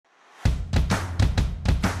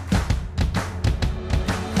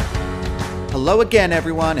Hello again,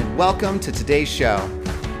 everyone, and welcome to today's show.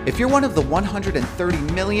 If you're one of the 130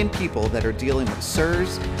 million people that are dealing with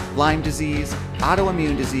SIRS, Lyme disease,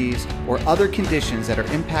 autoimmune disease, or other conditions that are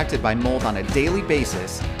impacted by mold on a daily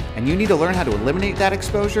basis, and you need to learn how to eliminate that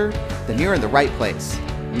exposure, then you're in the right place.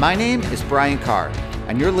 My name is Brian Carr,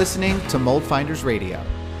 and you're listening to Mold Finders Radio.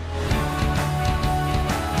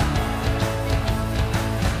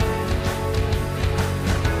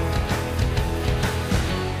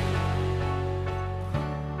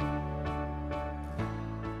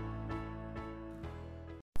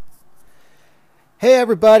 Hey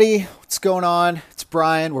everybody, what's going on? It's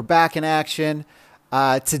Brian. We're back in action.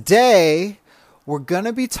 Today, we're going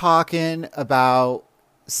to be talking about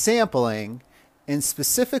sampling, and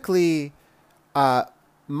specifically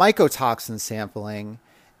mycotoxin sampling,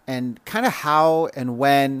 and kind of how and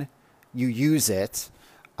when you use it,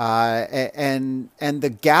 and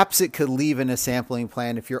the gaps it could leave in a sampling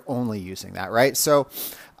plan if you're only using that, right? So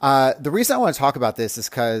the reason I want to talk about this is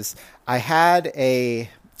because I had a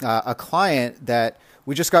client that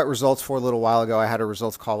we just got results for a little while ago. I had a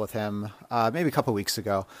results call with him maybe a couple weeks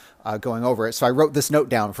ago going over it. So I wrote this note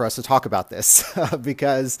down for us to talk about this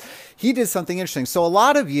because he did something interesting. So a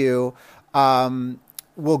lot of you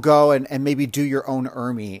will go and maybe do your own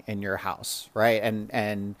ERMI in your house, right?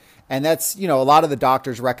 And that's, you know, a lot of the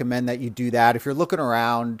doctors recommend that you do that. If you're looking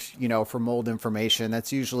around, you know, for mold information,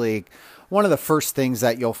 that's usually one of the first things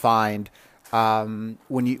that you'll find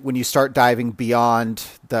when you start diving beyond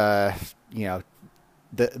the, you know,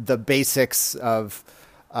 the basics of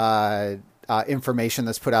information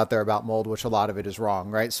that's put out there about mold, which a lot of it is wrong,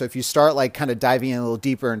 right? So if you start like kind of diving in a little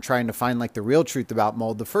deeper and trying to find like the real truth about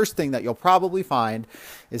mold, the first thing that you'll probably find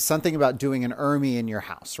is something about doing an ERMI in your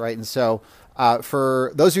house, right? And so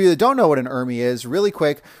for those of you that don't know what an ERMI is, really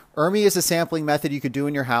quick, ERMI is a sampling method you could do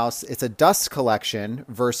in your house. It's a dust collection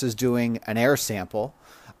versus doing an air sample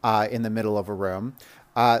in the middle of a room.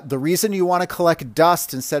 The reason you want to collect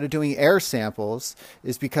dust instead of doing air samples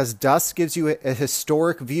is because dust gives you a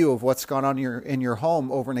historic view of what's gone on in your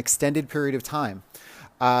home over an extended period of time.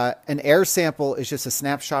 An air sample is just a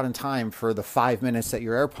snapshot in time for the 5 minutes that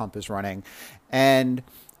your air pump is running. And,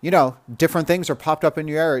 you know, different things are popped up in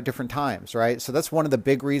your air at different times, right? So that's one of the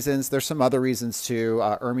big reasons. There's some other reasons too.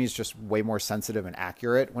 ERMI is just way more sensitive and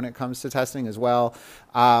accurate when it comes to testing as well.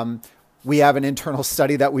 We have an internal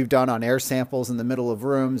study that we've done on air samples in the middle of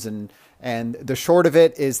rooms, and the short of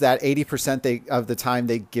it is that 80% of the time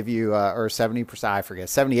they give you, or 70%, I forget,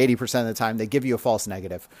 80% of the time they give you a false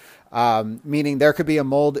negative, meaning there could be a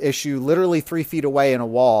mold issue literally 3 feet away in a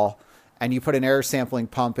wall, and you put an air sampling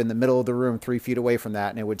pump in the middle of the room 3 feet away from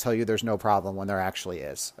that, and it would tell you there's no problem when there actually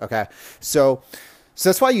is. Okay, so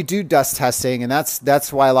that's why you do dust testing, and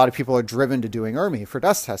that's why a lot of people are driven to doing ERMI for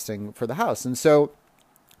dust testing for the house, and so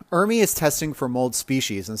ERMI is testing for mold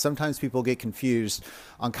species, and sometimes people get confused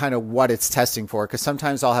on kind of what it's testing for, because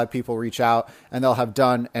sometimes I'll have people reach out and they'll have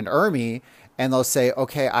done an ERMI and they'll say,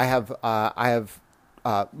 okay, I have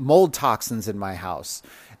mold toxins in my house.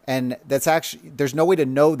 And that's actually, there's no way to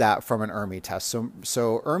know that from an ERMI test.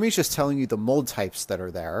 So ERMI is just telling you the mold types that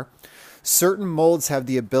are there. Certain molds have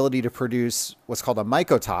the ability to produce what's called a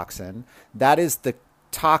mycotoxin. That is the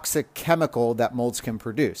toxic chemical that molds can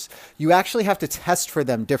produce. You actually have to test for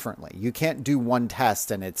them differently. You can't do one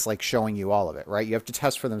test and it's like showing you all of it, right? You have to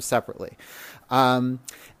test for them separately. And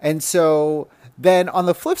so then on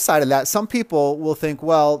the flip side of that, some people will think,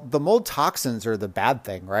 well, the mold toxins are the bad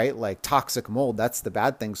thing, right? Like toxic mold, that's the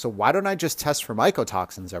bad thing. So why don't I just test for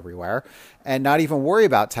mycotoxins everywhere and not even worry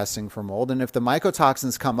about testing for mold? And if the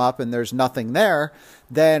mycotoxins come up and there's nothing there,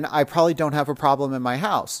 then I probably don't have a problem in my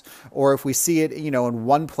house. Or if we see it, you know, in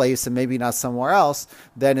one place and maybe not somewhere else,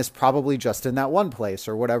 then it's probably just in that one place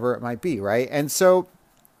or whatever it might be, right? And so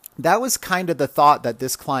that was kind of the thought that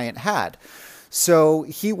this client had. So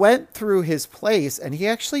he went through his place and he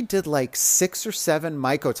actually did like 6 or 7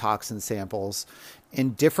 mycotoxin samples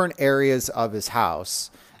in different areas of his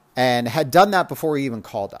house and had done that before he even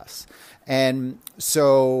called us. And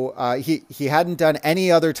so he hadn't done any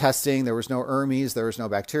other testing. There was no ERMIs. There was no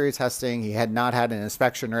bacteria testing. He had not had an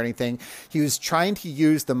inspection or anything. He was trying to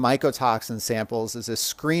use the mycotoxin samples as a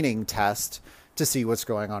screening test to see what's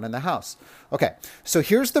going on in the house. Okay, so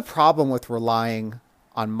here's the problem with relying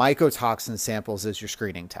on mycotoxin samples as your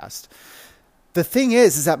screening test. The thing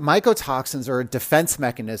is that mycotoxins are a defense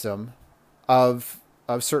mechanism of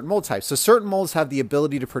certain mold types. So certain molds have the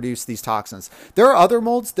ability to produce these toxins. There are other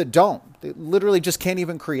molds that don't. They literally just can't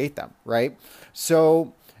even create them, right?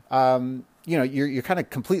 So, you know, you're kind of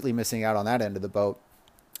completely missing out on that end of the boat.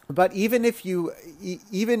 But even if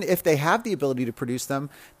they have the ability to produce them,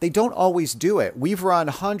 they don't always do it. We've run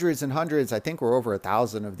hundreds and hundreds. I think we're over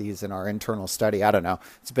 1,000 of these in our internal study. I don't know.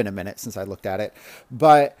 It's been a minute since I looked at it,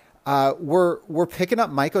 but we're picking up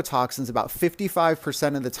mycotoxins about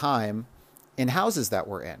 55% of the time in houses that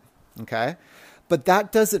we're in. Okay, but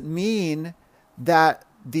that doesn't mean that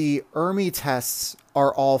the ERMI tests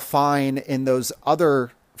are all fine in those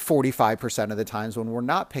other 45% of the times when we're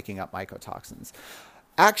not picking up mycotoxins.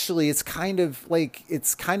 Actually, it's kind of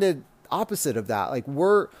opposite of that. Like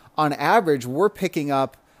on average, we're picking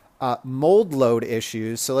up mold load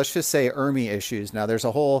issues. So let's just say ERMI issues. Now there's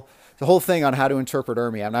the whole thing on how to interpret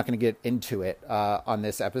ERMI. I'm not going to get into it on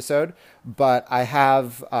this episode, but I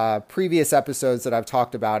have previous episodes that I've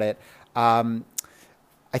talked about it.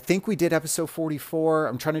 I think we did episode 44.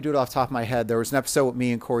 I'm trying to do it off the top of my head. There was an episode with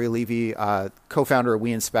me and Corey Levy, co-founder of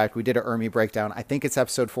We Inspect. We did an ERMI breakdown. I think it's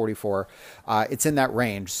episode 44. It's in that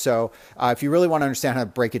range. So if you really want to understand how to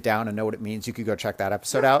break it down and know what it means, you could go check that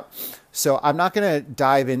episode out. So I'm not going to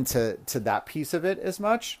dive into that piece of it as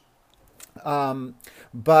much.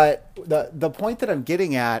 But the point that I'm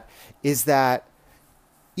getting at is that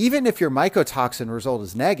even if your mycotoxin result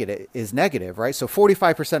is negative, right? So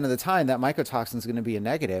 45% of the time that mycotoxin is going to be a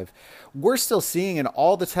negative. We're still seeing in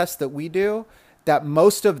all the tests that we do that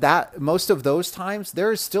most of those times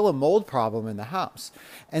there is still a mold problem in the house.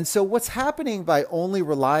 And so what's happening by only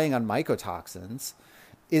relying on mycotoxins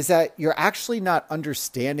is that you're actually not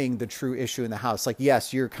understanding the true issue in the house. Like,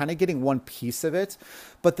 yes, you're kind of getting one piece of it,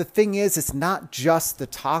 but the thing is, it's not just the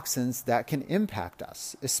toxins that can impact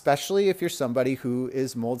us, especially if you're somebody who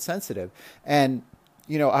is mold sensitive. And,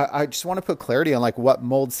 I just want to put clarity on like what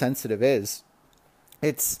mold sensitive is.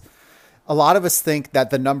 It's a lot of us think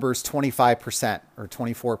that the number is 25% or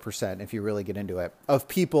 24%, if you really get into it, of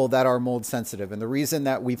people that are mold sensitive. And the reason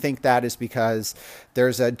that we think that is because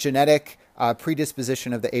there's a genetic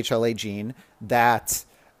predisposition of the HLA gene that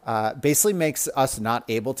basically makes us not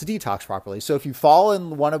able to detox properly. So if you fall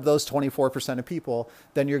in one of those 24% of people,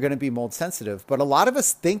 then you're going to be mold sensitive. But a lot of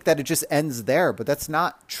us think that it just ends there, but that's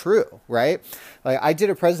not true, right? Like I did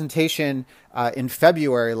a presentation in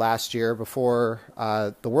February last year before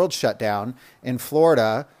the world shut down in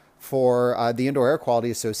Florida for the Indoor Air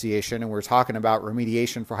Quality Association, and we were talking about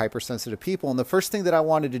remediation for hypersensitive people. And the first thing that I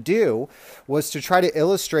wanted to do was to try to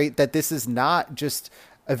illustrate that this is not just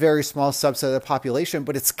a very small subset of the population,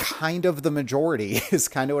 but it's kind of the majority is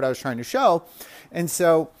kind of what I was trying to show. And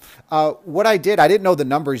so what I didn't know the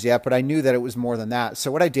numbers yet, but I knew that it was more than that.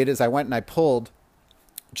 So what I did is I went and I pulled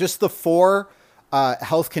just the 4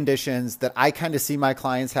 health conditions that I kind of see my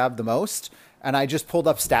clients have the most. And I just pulled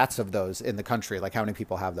up stats of those in the country, like how many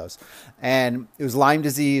people have those. And it was Lyme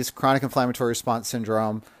disease, chronic inflammatory response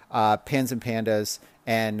syndrome, PANS and PANDAS,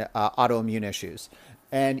 and autoimmune issues.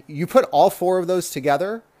 And you put all 4 of those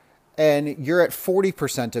together, and you're at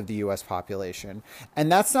 40% of the U.S. population.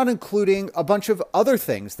 And that's not including a bunch of other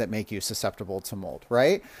things that make you susceptible to mold,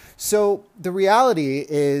 right? So the reality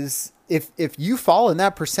is if you fall in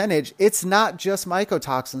that percentage, it's not just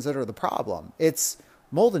mycotoxins that are the problem. It's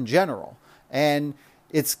mold in general. And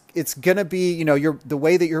it's going to be, the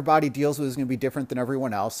way that your body deals with it is going to be different than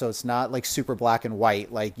everyone else. So it's not like super black and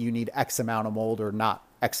white, like you need X amount of mold or not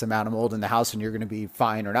X amount of mold in the house and you're going to be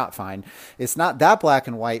fine or not fine. It's not that black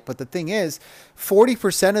and white. But the thing is,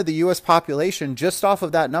 40% of the U.S. population, just off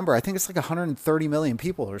of that number, I think it's like 130 million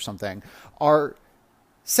people or something, are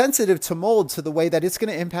sensitive to mold to the way that it's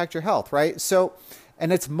going to impact your health, right? So,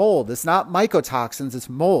 and it's mold. It's not mycotoxins, it's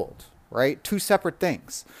mold, right? 2 separate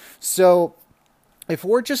things. So if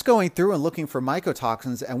we're just going through and looking for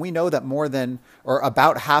mycotoxins and we know that more than or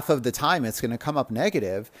about half of the time it's going to come up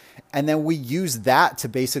negative, and then we use that to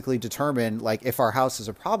basically determine like if our house is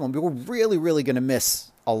a problem, we're really, really going to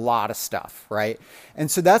miss a lot of stuff, right? And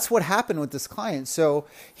so that's what happened with this client. So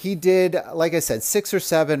he did, like I said, 6 or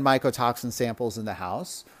 7 mycotoxin samples in the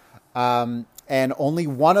house, and only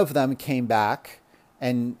one of them came back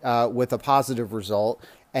and with a positive result.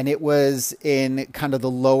 And it was in kind of the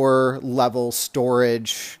lower level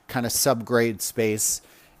storage kind of subgrade space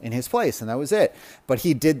in his place. And that was it. But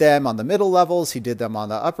he did them on the middle levels. He did them on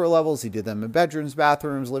the upper levels. He did them in bedrooms,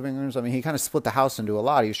 bathrooms, living rooms. I mean, he kind of split the house into a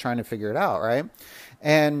lot. He was trying to figure it out. Right.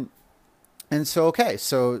 And so, okay.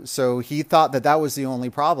 So he thought that was the only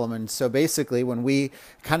problem. And so basically when we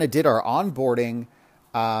kind of did our onboarding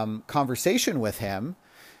conversation with him,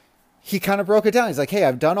 he kind of broke it down. He's like, hey,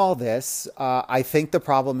 I've done all this. I think the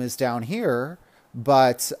problem is down here,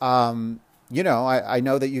 but, I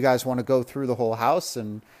know that you guys want to go through the whole house.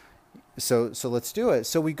 And so let's do it.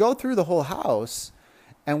 So we go through the whole house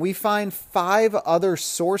and we find 5 other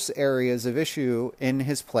source areas of issue in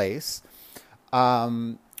his place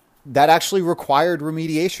that actually required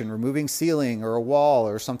remediation, removing ceiling or a wall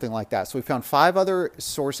or something like that. So we found 5 other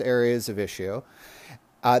source areas of issue.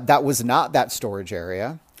 That was not that storage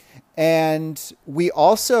area. And we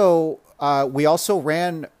also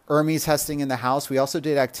ran ERMI testing in the house. We also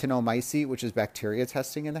did actinomycete, which is bacteria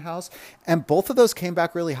testing in the house. And both of those came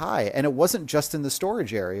back really high. And it wasn't just in the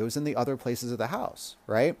storage area. It was in the other places of the house,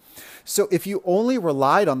 right? So if you only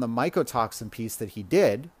relied on the mycotoxin piece that he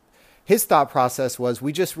did, his thought process was,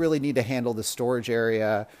 we just really need to handle the storage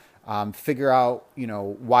area, figure out,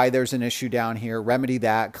 why there's an issue down here, remedy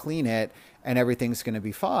that, clean it, and everything's going to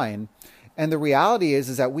be fine. And the reality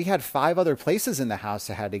is that we had 5 other places in the house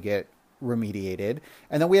that had to get remediated.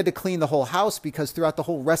 And then we had to clean the whole house because throughout the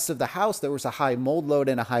whole rest of the house, there was a high mold load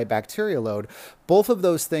and a high bacteria load. Both of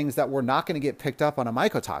those things that were not going to get picked up on a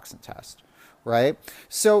mycotoxin test, right?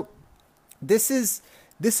 So this is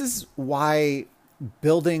why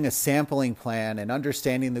building a sampling plan and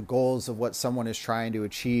understanding the goals of what someone is trying to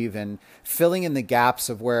achieve and filling in the gaps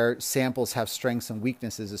of where samples have strengths and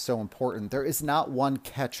weaknesses is so important. There is not one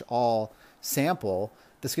catch-all sample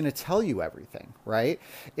that's going to tell you everything, right?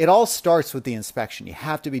 It all starts with the inspection. You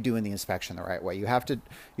have to be doing the inspection the right way. You have to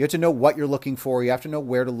know what you're looking for. You have to know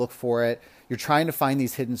where to look for it. You're trying to find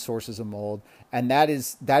these hidden sources of mold. And that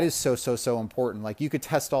is so important. Like, you could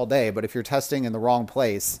test all day, but if you're testing in the wrong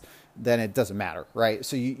place, then it doesn't matter, right?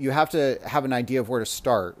 So you have to have an idea of where to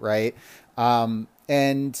start, right?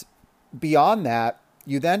 And beyond that,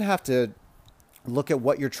 you then have to look at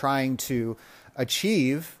what you're trying to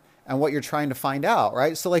achieve and what you're trying to find out,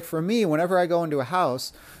 right? So like for me, whenever I go into a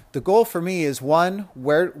house, the goal for me is 1,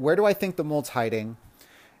 where do I think the mold's hiding?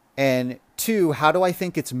 And 2, how do I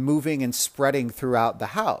think it's moving and spreading throughout the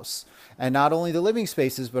house? And not only the living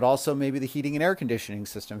spaces, but also maybe the heating and air conditioning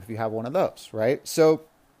system if you have one of those, right? So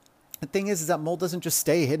the thing is that mold doesn't just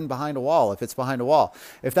stay hidden behind a wall if it's behind a wall.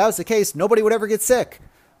 If that was the case, nobody would ever get sick,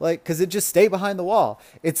 like, because it just stay behind the wall.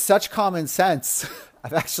 It's such common sense.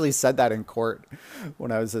 I've actually said that in court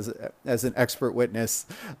when I was as an expert witness.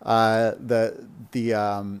 The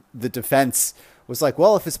defense was like,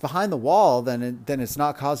 well, if it's behind the wall, then it's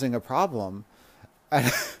not causing a problem.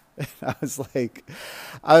 And I was like,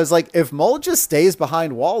 if mold just stays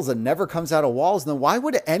behind walls and never comes out of walls, then why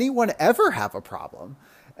would anyone ever have a problem?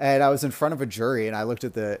 And I was in front of a jury and I looked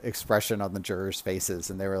at the expression on the jurors' faces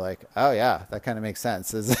and they were like, oh yeah, that kind of makes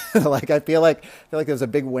sense. Like, I feel like it was a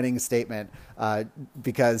big winning statement,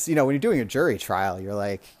 because, when you're doing a jury trial,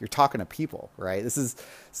 you're talking to people, right? This is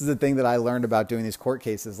the thing that I learned about doing these court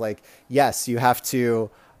cases. Like, yes, you have to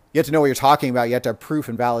know what you're talking about. You have to have proof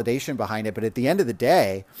and validation behind it. But at the end of the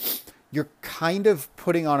day, you're kind of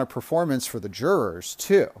putting on a performance for the jurors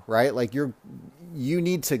too, right? Like, you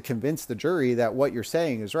need to convince the jury that what you're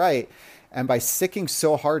saying is right. And by sticking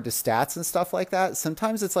so hard to stats and stuff like that,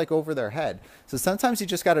 sometimes it's like over their head. So sometimes you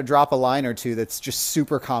just got to drop a line or two that's just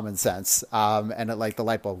super common sense. And the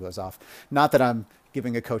light bulb goes off. Not that I'm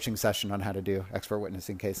giving a coaching session on how to do expert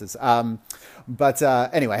witnessing cases. But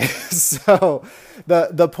anyway, so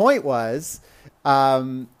the point was,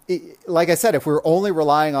 like I said, if we're only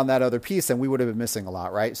relying on that other piece, then we would have been missing a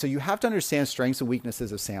lot, right? So you have to understand strengths and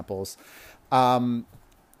weaknesses of samples.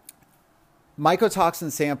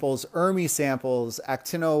 Mycotoxin samples, ERMI samples,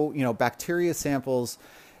 bacteria samples,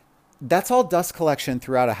 that's all dust collection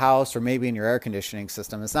throughout a house or maybe in your air conditioning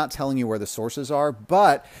system. It's not telling you where the sources are,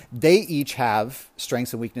 but they each have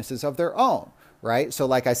strengths and weaknesses of their own, right? So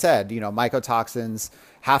like I said, mycotoxins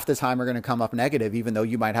half the time are going to come up negative, even though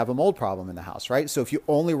you might have a mold problem in the house, right? So if you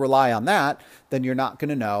only rely on that, then you're not going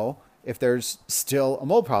to know if there's still a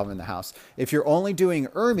mold problem in the house. If you're only doing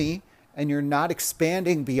ERMI, and you're not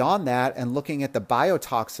expanding beyond that and looking at the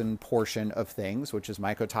biotoxin portion of things, which is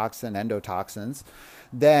mycotoxin, endotoxins,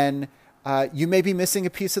 then you may be missing a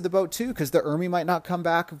piece of the boat too, because the ERMI might not come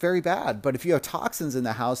back very bad. But if you have toxins in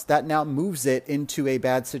the house, that now moves it into a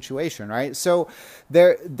bad situation, right? So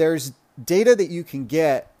there's data that you can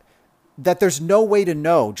get that there's no way to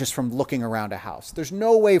know just from looking around a house. There's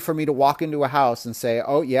no way for me to walk into a house and say,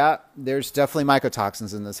 oh yeah, there's definitely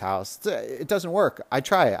mycotoxins in this house. It doesn't work. I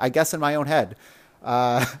try it. I guess in my own head.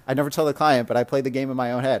 I never tell the client, but I play the game in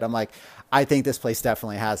my own head. I'm like, I think this place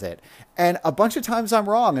definitely has it. And a bunch of times I'm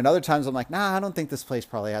wrong. And other times I'm like, nah, I don't think this place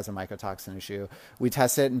probably has a mycotoxin issue. We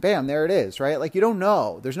test it and bam, there it is, right? Like, you don't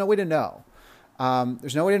know. There's no way to know.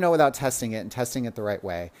 There's no way to know without testing it and testing it the right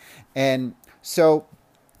way. And so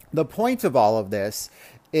the point of all of this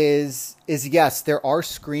is yes, there are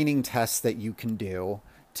screening tests that you can do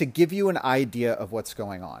to give you an idea of what's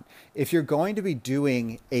going on. If you're going to be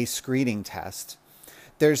doing a screening test,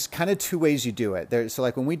 there's kind of two ways you do it. So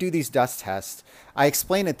like when we do these dust tests, I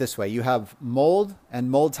explain it this way. You have mold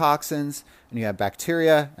and mold toxins, and you have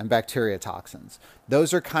bacteria and bacteria toxins.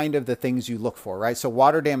 Those are kind of the things you look for, right? So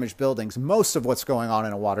water damaged buildings, most of what's going on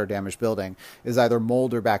in a water damaged building is either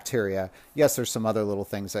mold or bacteria. Yes, there's some other little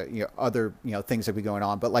things that, other things that be going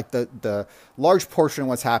on, but like the large portion of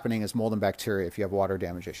what's happening is mold and bacteria if you have water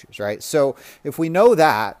damage issues, right? So if we know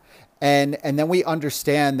that, and then we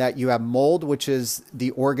understand that you have mold, which is the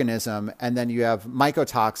organism, and then you have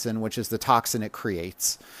mycotoxin, which is the toxin it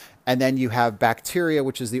creates. And then you have bacteria,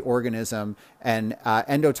 which is the organism, and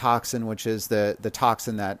endotoxin, which is the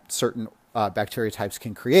toxin that certain bacteria types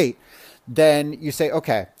can create. Then you say,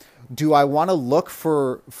 okay, do I want to look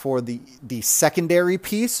for the secondary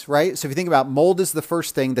piece, right? So if you think about mold is the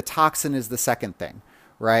first thing, the toxin is the second thing,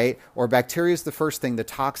 right? Or bacteria is the first thing, the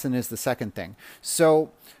toxin is the second thing.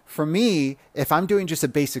 So for me, if I'm doing just a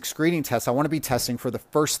basic screening test, I want to be testing for the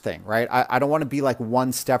first thing, right? I don't want to be like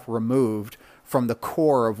one step removed from the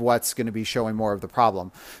core of what's going to be showing more of the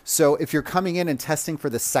problem. So if you're coming in and testing for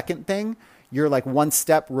the second thing, you're like one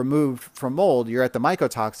step removed from mold, you're at the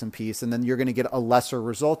mycotoxin piece, and then you're going to get a lesser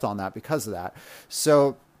result on that because of that.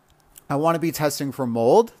 So I want to be testing for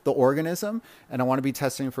mold, the organism, and I want to be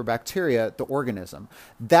testing for bacteria, the organism.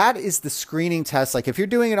 That is the screening test. Like if you're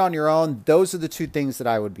doing it on your own, those are the two things that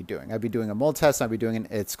I would be doing. I'd be doing a mold test. I'd be doing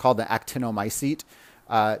it's called the actinomycete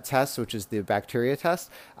test, which is the bacteria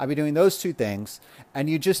test. I'd be doing those two things, and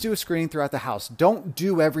you just do a screening throughout the house. Don't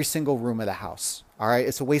do every single room of the house. All right.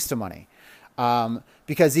 It's a waste of money.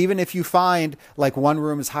 Because even if you find like one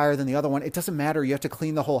room is higher than the other one, it doesn't matter. You have to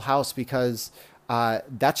clean the whole house because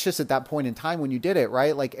that's just at that point in time when you did it,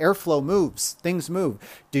 right? Like airflow moves, things move.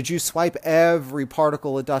 Did you swipe every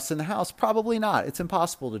particle of dust in the house? Probably not. It's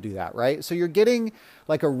impossible to do that, right? So you're getting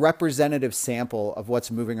like a representative sample of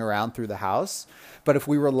what's moving around through the house. But if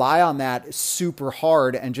we rely on that super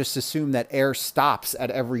hard and just assume that air stops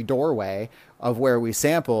at every doorway of where we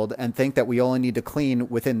sampled and think that we only need to clean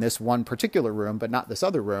within this one particular room, but not this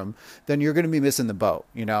other room, then you're going to be missing the boat,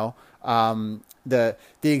 The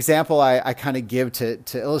example I kind of give to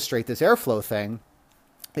illustrate this airflow thing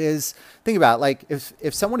is think about like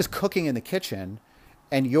if someone is cooking in the kitchen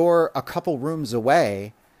and you're a couple rooms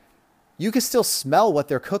away, you can still smell what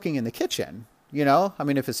they're cooking in the kitchen. I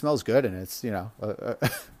mean, if it smells good and it's,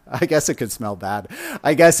 I guess it could smell bad.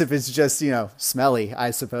 I guess if it's just, smelly,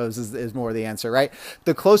 I suppose is more the answer, right?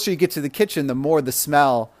 The closer you get to the kitchen, the more the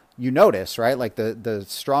smell you notice, right? Like the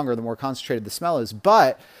stronger, the more concentrated the smell is.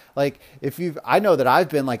 But like I know that I've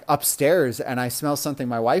been like upstairs and I smell something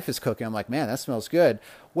my wife is cooking. I'm like, man, that smells good.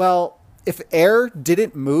 Well, if air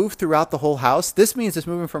didn't move throughout the whole house, this means it's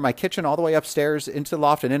moving from my kitchen all the way upstairs into the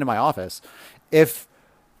loft and into my office. If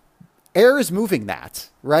air is moving that,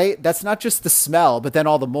 right? That's not just the smell, but then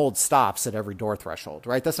all the mold stops at every door threshold,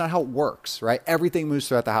 right? That's not how it works, right? Everything moves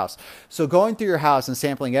throughout the house. So going through your house and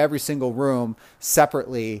sampling every single room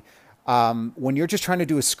separately, when you're just trying to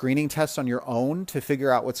do a screening test on your own to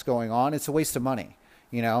figure out what's going on, it's a waste of money,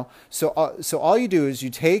 So all you do is you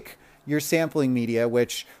take your sampling media,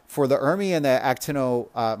 which for the ERMI and the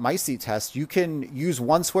actinomycete test, you can use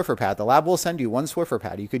one Swiffer pad. The lab will send you one Swiffer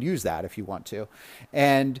pad. You could use that if you want to.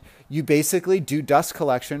 And you basically do dust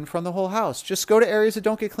collection from the whole house. Just go to areas that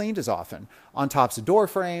don't get cleaned as often. On tops of door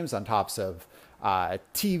frames, on tops of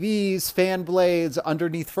TVs, fan blades,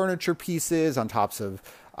 underneath furniture pieces, on tops of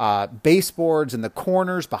baseboards in the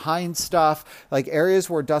corners, behind stuff, like areas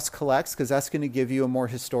where dust collects, because that's going to give you a more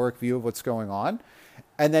historic view of what's going on.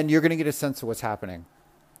 And then you're going to get a sense of what's happening.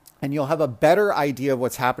 And you'll have a better idea of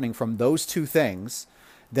what's happening from those two things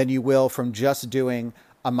than you will from just doing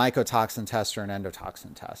a mycotoxin test or an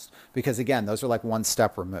endotoxin test. Because again, those are like one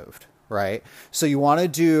step removed, right? So you want to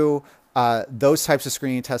do those types of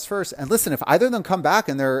screening tests first. And listen, if either of them come back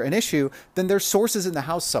and they're an issue, then there's sources in the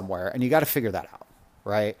house somewhere and you got to figure that out.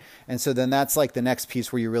 Right. And so then that's like the next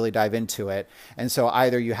piece where you really dive into it. And so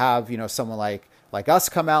either you have, someone like us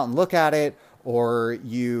come out and look at it, or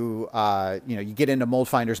you get into Mold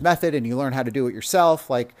Finder's method and you learn how to do it yourself,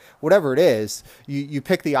 like whatever it is, you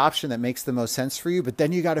pick the option that makes the most sense for you. But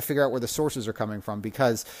then you got to figure out where the sources are coming from,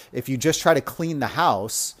 because if you just try to clean the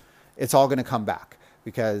house, it's all going to come back.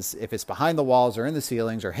 Because if it's behind the walls or in the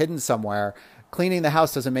ceilings or hidden somewhere, cleaning the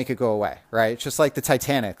house doesn't make it go away, right? It's just like the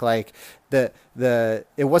Titanic. Like it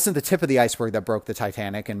wasn't the tip of the iceberg that broke the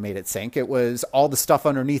Titanic and made it sink. It was all the stuff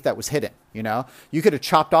underneath that was hidden. You could have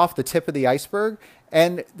chopped off the tip of the iceberg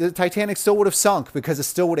and the Titanic still would have sunk because it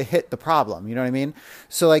still would have hit the problem. You know what I mean?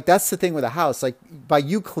 So like, that's the thing with a house. Like, by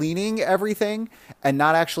you cleaning everything and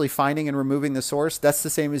not actually finding and removing the source, that's the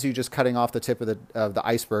same as you just cutting off the tip of the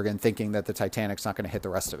iceberg and thinking that the Titanic's not going to hit the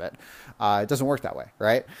rest of it. It doesn't work that way,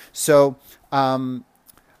 right? So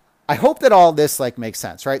I hope that all this like makes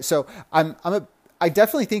sense, right? So I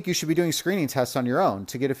definitely think you should be doing screening tests on your own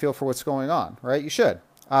to get a feel for what's going on, right? You should.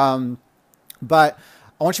 But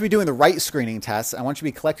I want you to be doing the right screening tests. I want you to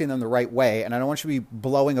be collecting them the right way. And I don't want you to be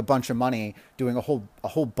blowing a bunch of money doing a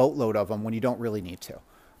whole boatload of them when you don't really need to,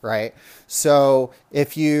 right? So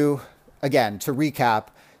if you, again, to recap,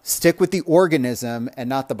 stick with the organism and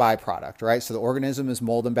not the byproduct, right? So the organism is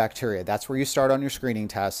mold and bacteria. That's where you start on your screening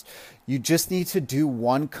test. You just need to do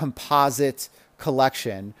one composite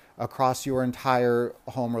collection across your entire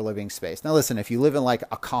home or living space. Now, listen, if you live in like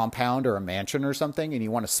a compound or a mansion or something and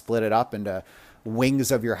you want to split it up into wings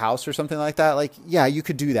of your house or something like that, like, yeah, you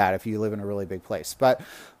could do that if you live in a really big place. But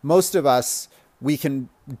most of us, we can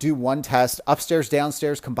do one test upstairs,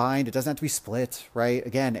 downstairs combined. It doesn't have to be split, right?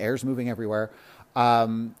 Again, air's moving everywhere.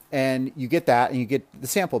 And you get that and you get the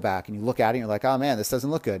sample back and you look at it and you're like, oh man, this doesn't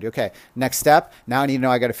look good. Okay. Next step. Now I need to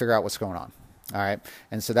know, I got to figure out what's going on. All right.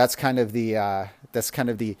 And so that's kind of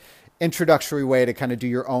the introductory way to kind of do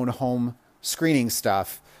your own home screening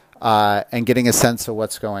stuff, and getting a sense of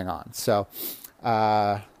what's going on. So,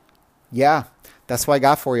 yeah, that's what I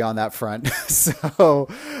got for you on that front. So,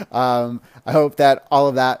 I hope that all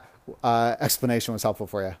of that, explanation was helpful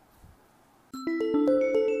for you.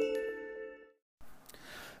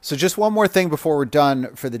 So just one more thing before we're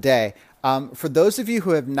done for the day. For those of you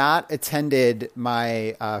who have not attended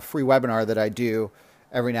my free webinar that I do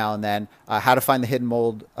every now and then, how to find the hidden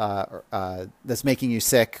mold that's making you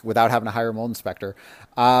sick without having to hire a mold inspector.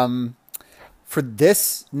 For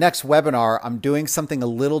this next webinar, I'm doing something a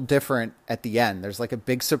little different at the end. There's like a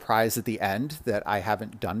big surprise at the end that I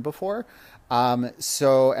haven't done before. And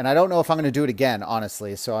I don't know if I'm going to do it again,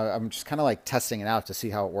 honestly. So I'm just kind of like testing it out to see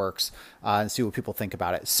how it works, and see what people think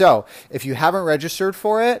about it. So if you haven't registered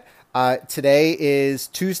for it, today is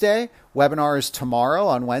Tuesday. Webinar is tomorrow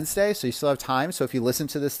on Wednesday. So you still have time. So if you listen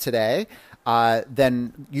to this today,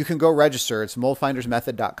 then you can go register. It's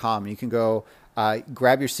moldfindersmethod.com. You can go,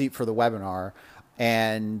 grab your seat for the webinar,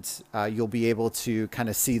 and you'll be able to kind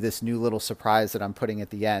of see this new little surprise that I'm putting at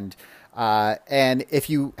the end. And if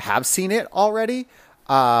you have seen it already,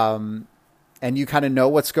 and you kind of know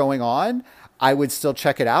what's going on, I would still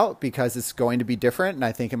check it out because it's going to be different. And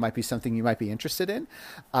I think it might be something you might be interested in.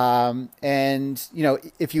 And you know,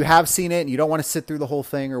 if you have seen it and you don't want to sit through the whole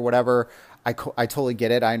thing or whatever, I totally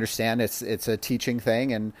get it. I understand it's a teaching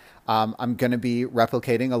thing, and I'm going to be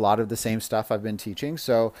replicating a lot of the same stuff I've been teaching.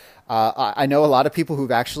 So I know a lot of people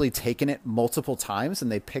who've actually taken it multiple times,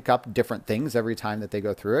 and they pick up different things every time that they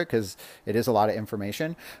go through it because it is a lot of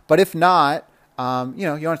information. But if not, you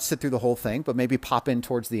know, you don't have to sit through the whole thing, but maybe pop in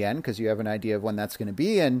towards the end because you have an idea of when that's going to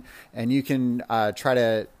be, and you can try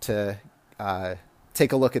to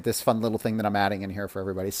take a look at this fun little thing that I'm adding in here for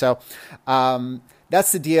everybody. So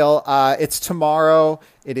that's the deal. It's tomorrow.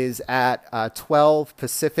 It is at 12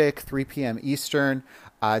 Pacific, 3 p.m. Eastern.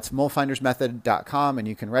 It's moldfindersmethod.com, and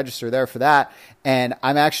you can register there for that. And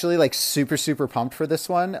I'm actually like super, super pumped for this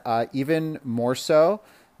one, even more so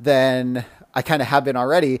than I kind of have been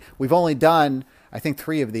already. We've only done, I think,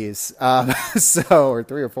 3 of these, or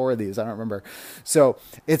 3 or 4 of these, I don't remember. So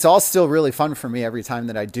it's all still really fun for me every time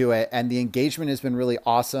that I do it. And the engagement has been really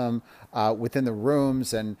awesome within the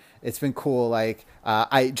rooms, and it's been cool. Like,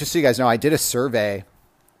 just so you guys know, I did a survey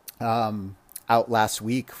out last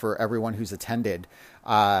week for everyone who's attended.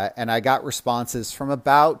 And I got responses from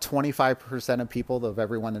about 25% of people, of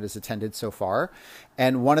everyone that has attended so far.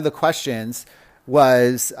 And one of the questions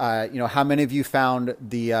was, you know, how many of you found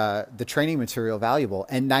the training material valuable?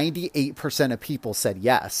 And 98% of people said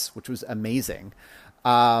yes, which was amazing.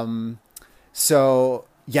 So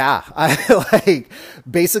yeah, like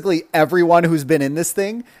basically everyone who's been in this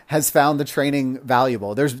thing has found the training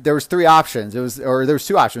valuable. There was 3 options. There was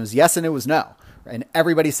 2 options, yes, and it was no. And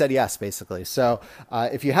everybody said yes, basically. So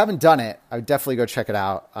if you haven't done it, I would definitely go check it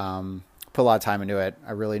out. Put a lot of time into it.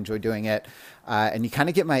 I really enjoy doing it. And you kind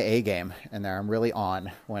of get my A game in there. I'm really on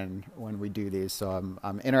when we do these. So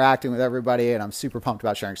I'm interacting with everybody, and I'm super pumped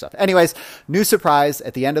about sharing stuff. Anyways, new surprise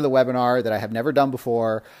at the end of the webinar that I have never done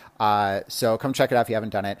before. So come check it out if you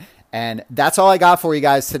haven't done it. And that's all I got for you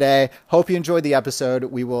guys today. Hope you enjoyed the episode.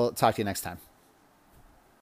 We will talk to you next time.